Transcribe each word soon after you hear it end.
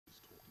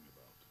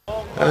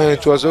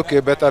It was okay,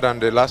 better than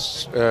the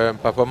last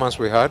performance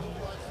we had.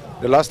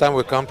 The last time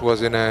we camped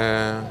was in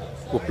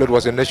we played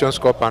was in Nations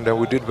Cup, and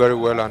we did very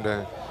well.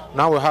 And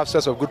now we have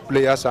sets of good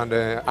players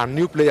and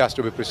new players,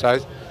 to be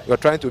precise. We are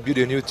trying to build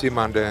a new team,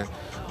 and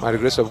by the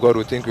grace of God,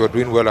 we think we are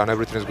doing well, and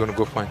everything is going to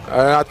go fine.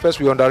 At first,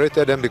 we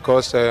underrated them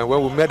because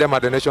when we met them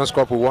at the Nations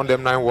Cup, we won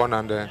them 9-1,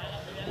 and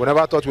we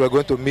never thought we were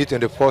going to meet in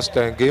the first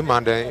game.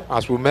 And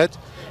as we met,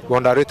 we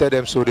underrated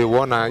them, so they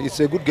won. It's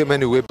a good game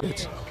anyway,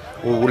 but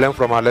we will learn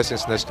from our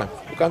lessons next time.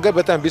 We can get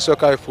better in beach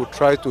soccer if we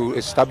try to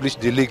establish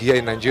the league here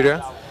in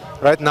Nigeria.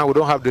 Right now, we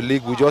don't have the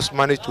league. We just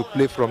manage to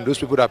play from those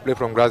people that play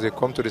from grass. They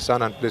come to the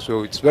sun and play.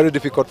 So it's very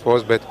difficult for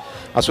us. But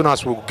as soon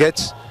as we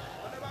get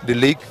the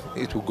league,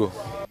 it will go.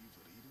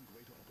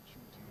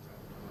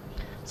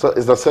 So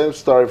it's the same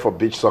story for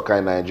beach soccer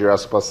in Nigeria.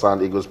 Super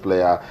Sand Eagles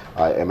player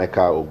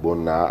Emeka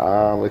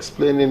Ogbonna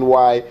explaining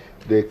why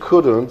they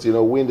couldn't,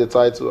 win the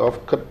title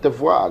of Côte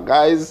d'Ivoire.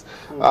 Guys,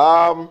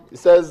 it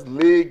says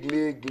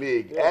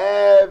league.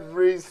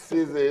 Every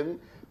season,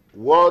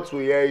 what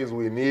we hear is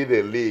we need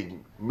a league.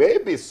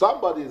 Maybe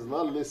somebody is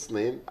not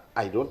listening.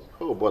 I don't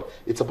know, but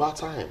it's about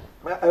time.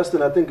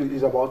 Austin, I think it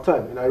is about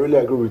time, and I really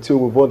agree with you.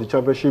 We've won the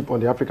championship on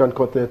the African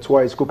continent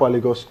twice, Copa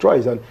Lagos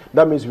twice, and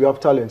that means we have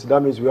talent.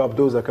 That means we have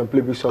those that can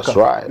play big soccer. That's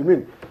right.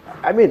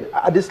 I mean,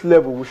 at this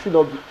level, we should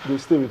not be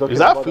still talking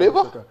about that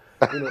flavor?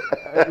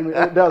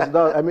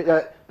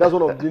 That's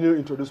one of the new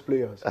introduced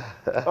players.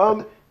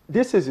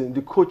 This season,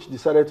 the coach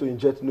decided to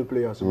inject new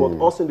players. But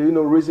Austin, do you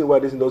know the reason why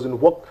this doesn't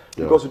work?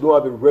 Because we don't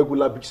have a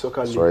regular beach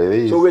soccer league.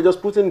 Right, so we're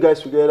just putting guys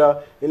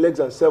together in less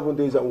than 7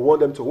 days, and we want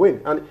them to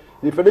win. And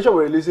the federation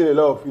were releasing a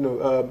lot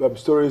of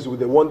stories where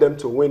they want them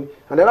to win.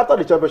 And then after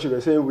the championship,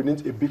 they're saying we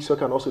need a big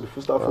soccer and also the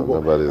freestyle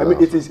football. I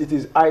mean, it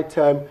is high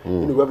time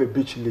we have a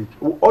beach league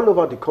all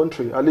over the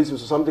country. At least in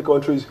some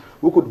countries,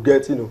 we could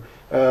get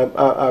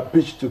a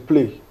beach to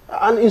play.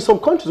 And in some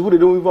countries where they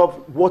don't even have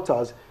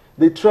waters,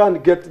 they try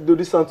and do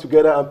this time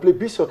together and play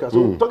beach soccer.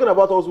 So talking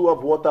about us who have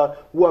water,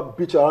 who have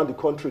beach around the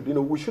country,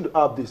 we should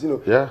have this.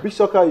 Beach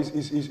soccer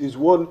is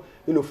one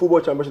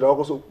football championship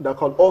that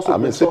can also. I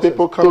mean, see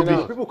people coming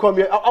out. People come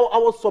here. I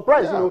was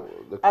surprised.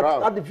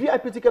 At the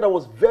VIP ticket that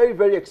was very,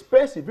 very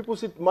expensive. People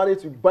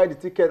managed to buy the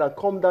ticket and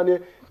come down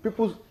here.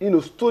 People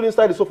stood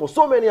inside the sofa for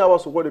so many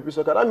hours to watch the beach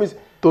soccer. That means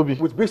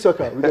with beach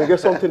soccer we can get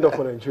something done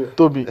for Nigeria.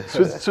 Toby,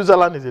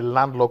 Switzerland is a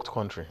landlocked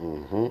country.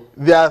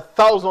 There are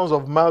thousands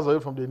of miles away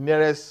from the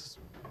nearest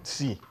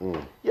sea.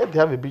 Yet they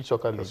have a beach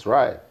soccer league. That's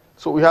right.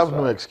 So we have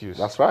no excuse.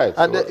 That's right.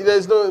 And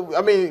there's no,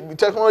 I mean,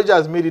 technology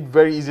has made it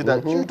very easy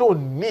that you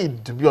don't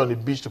need to be on the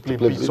beach to play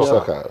beach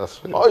soccer.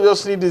 That's right. All you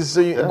just need is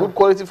good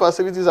quality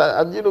facilities,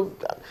 and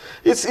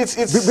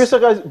it's beach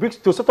soccer.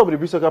 To set up the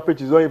beach soccer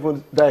pitch is not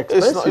even that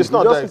expensive. It's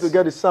not you just need to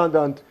get the sand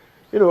and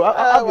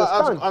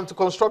and to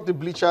construct the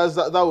bleachers.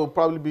 That will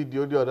probably be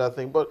the only other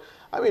thing. But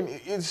I mean,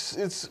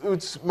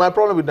 it's my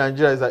problem with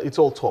Nigeria is that it's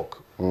all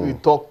talk. We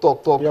talk.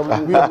 Yeah,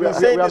 we've been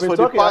saying this for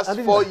the past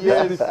 4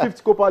 years. The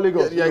fifth Copa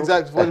Lagos. Yeah,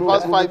 exactly. For the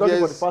past 5 years.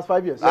 For the past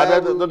 5 years.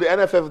 The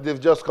NFF, they've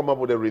just come up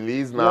with a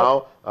release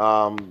now.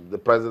 The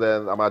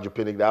president, Amaju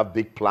Pinnick, they have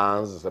big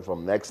plans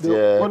from next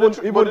year. But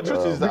the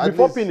truth is that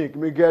before Pinnick,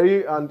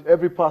 Miguel and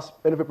every past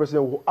NFF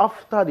president,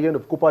 after the end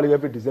of Copa League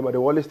every December, they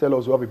always tell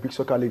us we have a big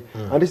soccer league.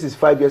 And this is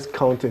 5 years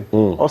counting.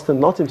 Austin,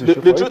 nothing to show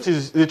for it.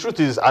 The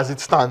truth is, as it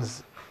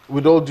stands,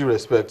 with all due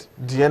respect,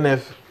 the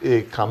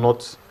NFA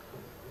cannot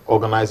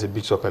organize a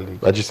beach soccer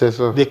league. Did you say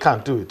so? They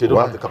can't do it. They don't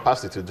have the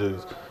capacity to do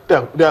it.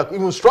 They are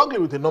even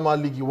struggling with a normal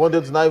league. You want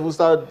them to now even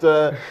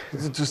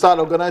start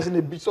organizing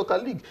a beach soccer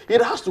league.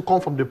 It has to come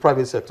from the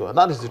private sector, and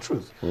that is the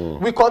truth.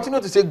 We continue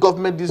to say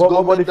government,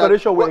 government. The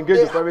federation will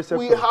engage the private sector.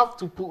 We have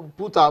to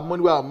put our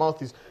money where our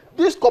mouth is.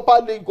 This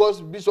Copa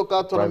Lagos beach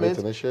soccer tournament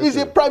is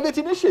a private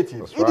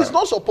initiative. It is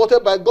not supported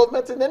by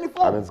government in any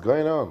form. And it's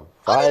going on.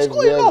 5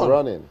 years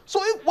running.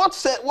 So what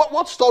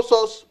stops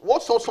us?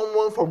 What stops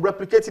someone from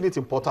replicating it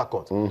in Port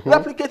Harcourt,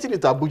 replicating it in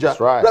Abuja,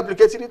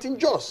 replicating it in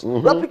Jos,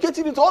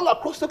 replicating it all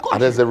across the country?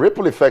 And there's a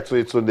ripple effect to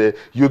it today.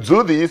 You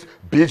do this,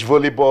 beach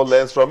volleyball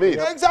learns from it.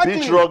 Exactly.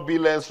 Beach rugby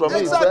learns from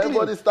it. So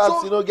everybody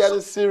starts,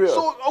 getting serious.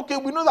 So okay,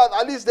 we know that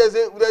at least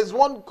there's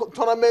one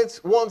tournament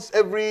once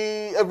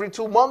every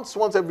 2 months,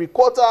 once every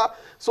quarter.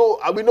 So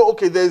we know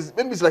there's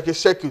maybe it's like a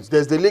circuit.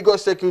 There's the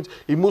Lagos circuit.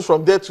 It moves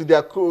from there to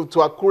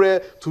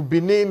Akure, to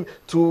Benin,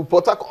 to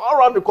Port Harcourt, all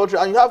around the country,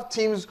 and you have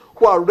teams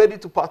who are ready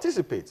to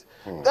participate.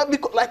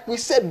 Because, like we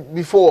said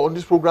before on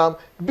this program,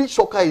 beach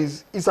soccer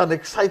is an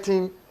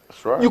exciting.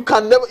 That's right. You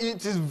can never.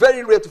 It is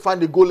very rare to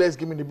find a goalless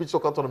game in the beach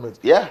soccer tournament.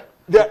 Yeah,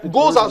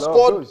 goals are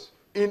scored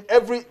in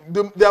every.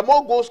 There are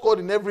more goals scored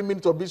in every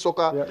minute of beach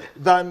soccer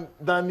than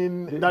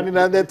in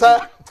an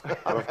entire.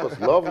 And of course,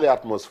 lovely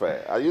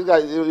atmosphere. You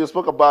guys, you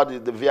spoke about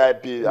the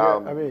VIP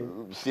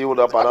sealed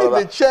up and all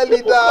that. The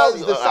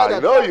cheerleaders, the side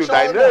attractions.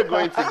 I know you're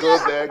going to go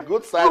there.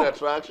 Good side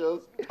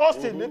attractions.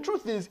 Austin, the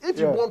truth is, if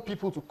you want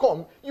people to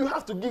come, you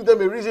have to give them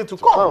a reason to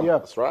come. Yeah,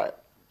 that's right.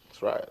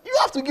 That's right. You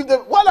have to give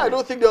them. While I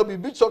don't think there'll be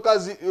beach soccer,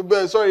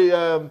 why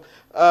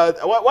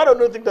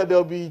don't I think that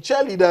there'll be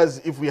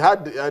cheerleaders if we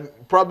had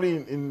probably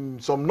in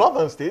some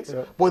northern states,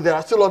 but there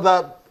are still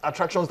other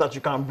attractions that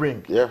you can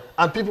bring. Yeah.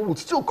 And people would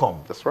still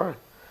come. That's right.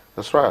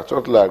 That's right. I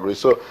totally agree.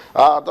 So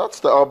that's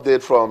the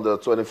update from the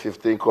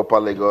 2015 Copa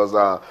Lagos.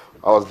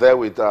 I was there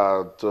with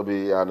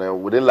Toby,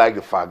 and we didn't like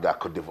the fact that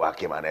Côte d'Ivoire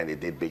came and then they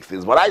did big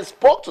things. But I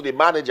spoke to the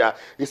manager.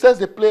 He says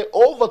they play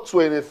over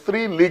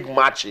 23 league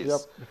matches. Yep.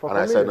 And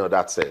I said, no,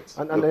 that's it.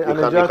 And you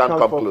can't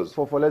come close.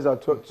 For less than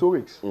 2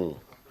 weeks.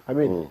 I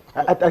mean,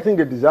 I think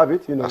they deserve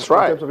it, that's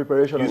right. in terms of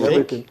preparation and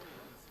everything.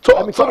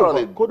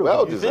 Totally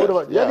well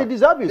deserved. Yeah, they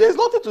deserve it. There's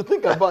nothing to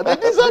think about. They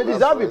deserve it. They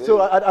deserve it.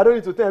 So I don't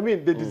need to tell. I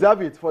mean, they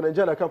deserve it for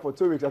Nigeria to come for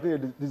 2 weeks. I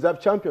think they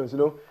deserve champions,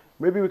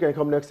 Maybe we can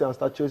come next year and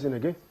start chasing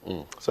again.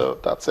 So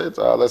that's it.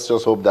 Let's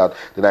just hope that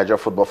the Nigeria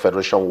Football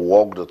Federation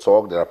walk the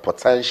talk. There are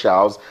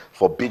potentials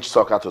for beach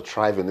soccer to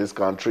thrive in this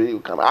country.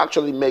 We can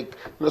actually make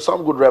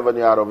some good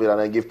revenue out of it and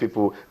then give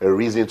people a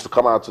reason to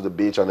come out to the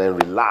beach and then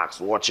relax,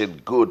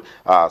 watching good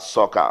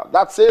soccer.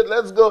 That's it.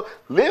 Let's go.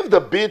 Leave the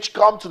beach,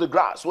 come to the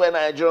grass where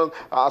Nigerian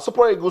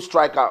Super Eagles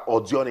striker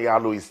Odion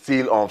Igalo is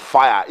still on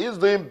fire. He's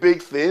doing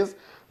big things.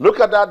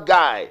 Look at that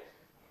guy.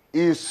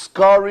 He's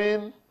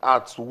scoring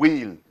at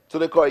will.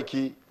 Today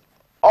Koiki,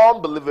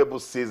 unbelievable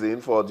season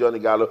for Odion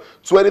Igalo.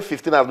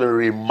 2015 has been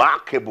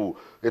remarkable.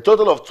 A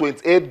total of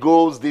 28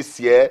 goals this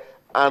year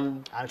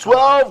and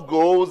 12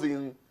 goals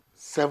in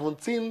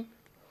 17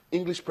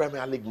 English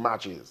Premier League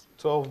matches.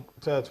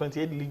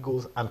 28 league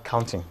goals and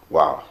counting.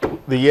 Wow.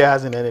 The year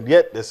hasn't ended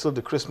yet. There's still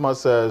the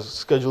Christmas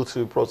schedule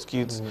to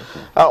prosecute.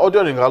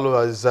 Odion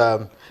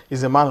Igalo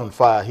is a man on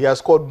fire. He has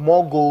scored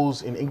more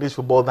goals in English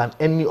football than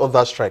any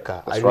other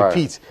striker. That's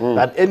repeat,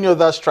 than any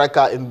other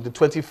striker in the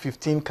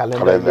 2015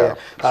 calendar year.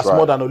 That's right.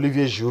 more than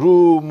Olivier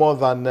Giroud, more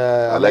than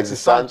Alexis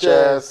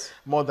Sanchez,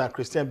 more than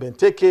Christian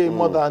Benteke,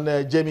 more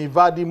than Jamie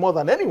Vardy, more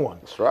than anyone.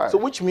 That's right. So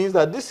which means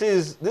that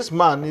this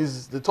man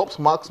is the top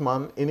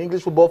marksman in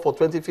English football for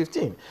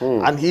 2015.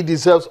 And he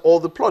deserves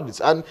all the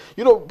plaudits. And,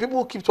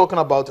 people keep talking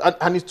about,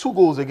 and his 2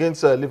 goals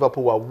against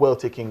Liverpool were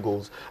well-taken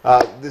goals.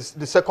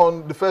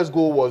 The first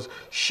goal was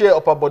sheer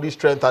upper body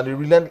strength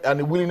and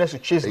the willingness to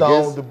chase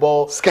down the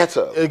ball.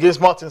 Scatter.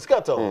 Against Martin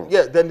Scatter.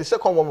 Yeah, then the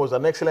second one was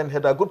an excellent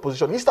header, good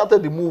position. He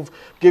started the move,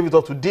 gave it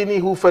off to Dini,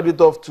 who fed it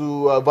off to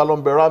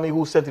Valon Berami,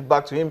 who sent it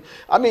back to him.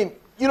 I mean,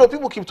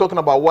 people keep talking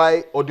about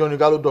why Odion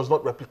Igalo does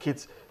not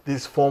replicate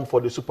this form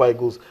for the Super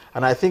Eagles.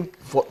 And I think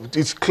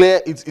it's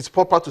clear, it's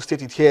proper to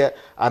state it here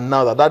and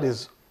now that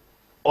is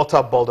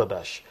utter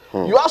balderdash.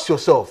 You ask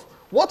yourself,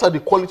 what are the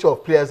quality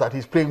of players that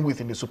he's playing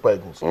with in the Super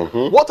Eagles?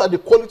 What are the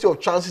quality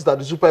of chances that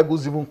the Super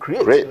Eagles even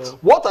create?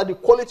 What are the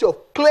quality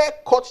of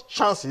clear-cut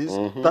chances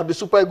that the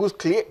Super Eagles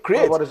create?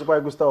 What about the Super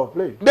Eagles style of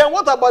play? Then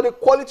what about the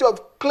quality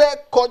of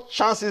clear-cut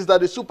chances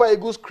that the Super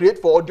Eagles create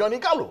for Odion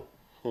Igalo?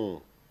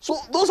 So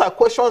those are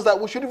questions that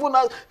we should even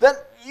ask. Then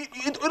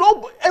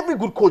every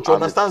good coach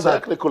understands the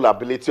technical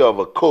ability of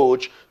a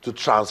coach to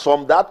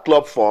transform that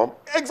club form.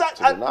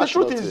 Exactly. And the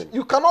truth is,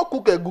 you cannot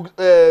cook a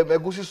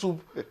egusi soup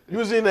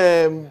using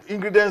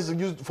ingredients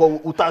used for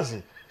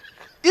utazi.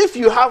 If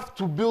you have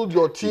to build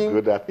your team,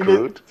 if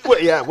you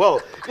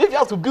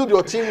have to build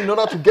your team in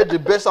order to get the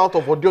best out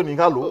of Odion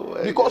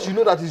Igalo, because you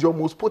know that is your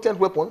most potent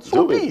weapon,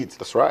 so be it.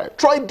 That's right.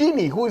 Troy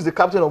Deeney, who is the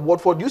captain of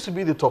Watford, used to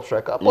be the top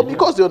striker, but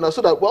because they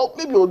understood that,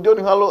 maybe Odion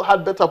Igalo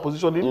had better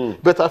positioning,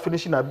 better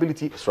finishing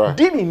ability,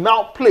 Deeney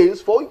now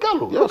plays for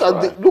Igalo.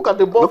 Look at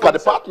the ball. Look at the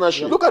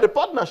partnership. Look at the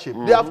partnership.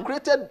 They have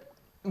created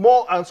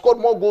more and scored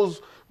more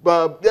goals.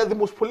 But they're the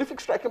most prolific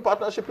striking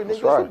partnership in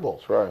English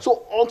football.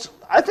 So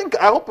I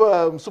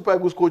hope Super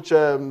Eagles coach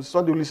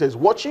Sunday Ulisa is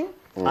watching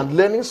and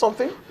learning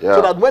something,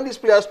 so that when these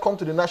players come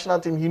to the national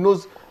team, he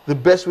knows the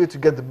best way to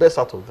get the best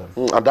out of them.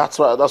 And that's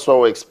what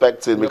we're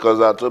expecting, because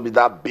that will be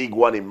that big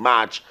one in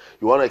March.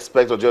 You want to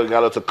expect Odion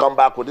Igalo to come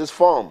back with this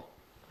form.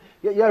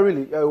 Yeah,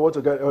 really. We want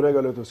to get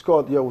Odegalo to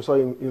score. Yeah, we saw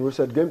in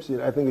recent games.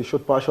 I think they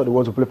showed passion. They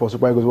want to play for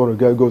Super Eagles. Want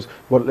to get goals.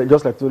 But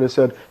just like Tourney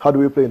said, how do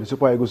we play in the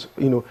Super Eagles?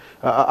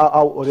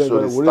 How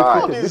Odegalo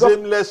will fit it?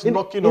 Aimless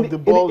knocking of the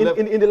ball.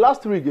 In the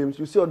last 3 games,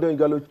 you see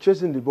Odegalo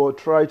chasing the ball,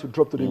 try to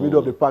drop to the middle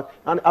of the park,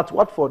 and at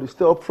Watford, they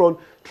stay up front,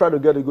 try to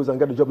get the goals and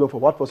get the job done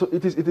for Watford. So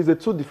it is a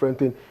 2 different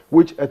thing,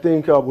 which I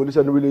think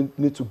Olisa really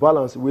need to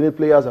balance. We need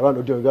players around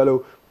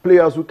Odegalo,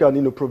 players who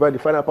can provide the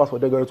final pass for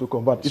Odegalo to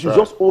convert. It's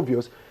just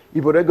obvious.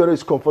 If Odegalo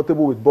is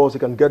comfortable with balls, he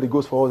can get the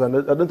goals for us. And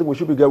I don't think we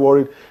should be getting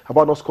worried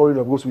about not scoring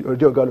of goals with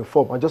Odegalo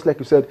form. And just like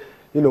you said,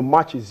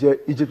 March is here,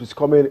 Egypt is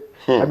coming.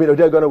 I mean,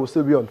 Odegalo will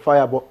still be on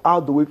fire, but how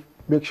do we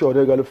make sure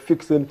Odegalo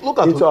fixing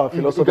into our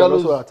philosophy and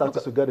also our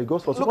tactics to get the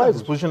goals for Look at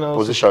his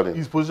positioning.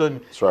 His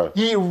positioning. That's right.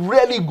 He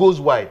rarely goes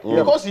wide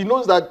because he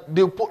knows that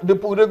the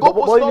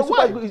goal post is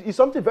wide. It's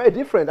something very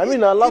different. I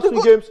mean, our last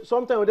 2 games,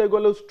 sometimes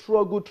Odegalo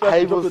struggle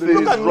trying to say he's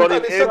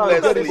running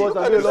aimlessly.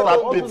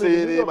 Start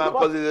beating him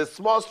because he's a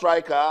small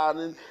striker.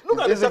 And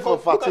look at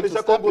the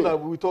second goal that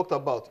we talked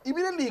about.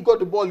 Immediately he got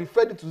the ball, he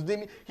fed it to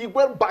Dini, he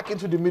went back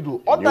into the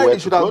middle. Ordinarily he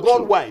should have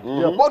gone wide.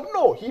 But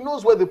no, he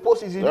knows where the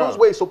post is, he knows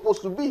where he's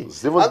supposed to be.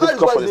 Even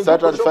difficult why for the it's a good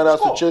central position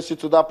defenders to score. chase you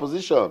to that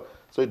position.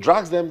 So it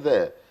drags them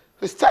there.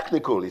 It's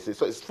technical.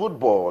 So it's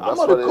football. I'm That's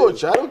not what a it coach.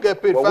 is. I don't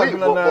get paid $5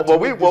 million But to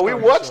we make this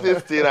watch conversation.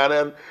 this thing and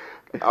then,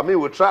 I mean,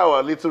 we try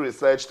our little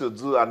research to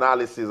do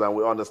analysis and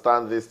we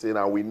understand this thing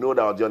and we know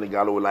that Odion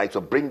Igalo would like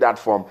to bring that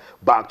form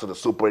back to the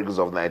Super Eagles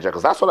of Nigeria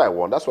because that's what I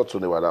want. That's what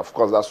Tourney was. Of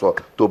course, that's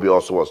what Toby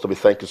also was. Toby,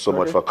 thank you so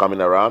much for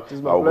coming around.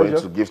 It's my We're going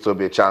pleasure. to give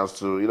Toby a chance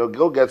to,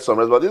 go get some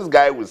rest. But this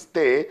guy will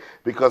stay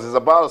because it's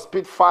about a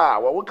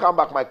spitfire. When we come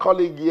back, my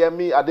colleague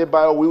Yemi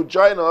Adebayo will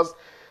join us.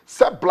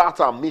 Sepp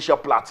Blatter and Michel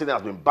Platini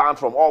has been banned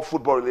from all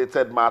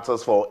football-related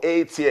matters for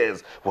 8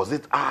 years. Was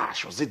it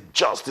harsh? Was it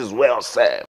just as well said?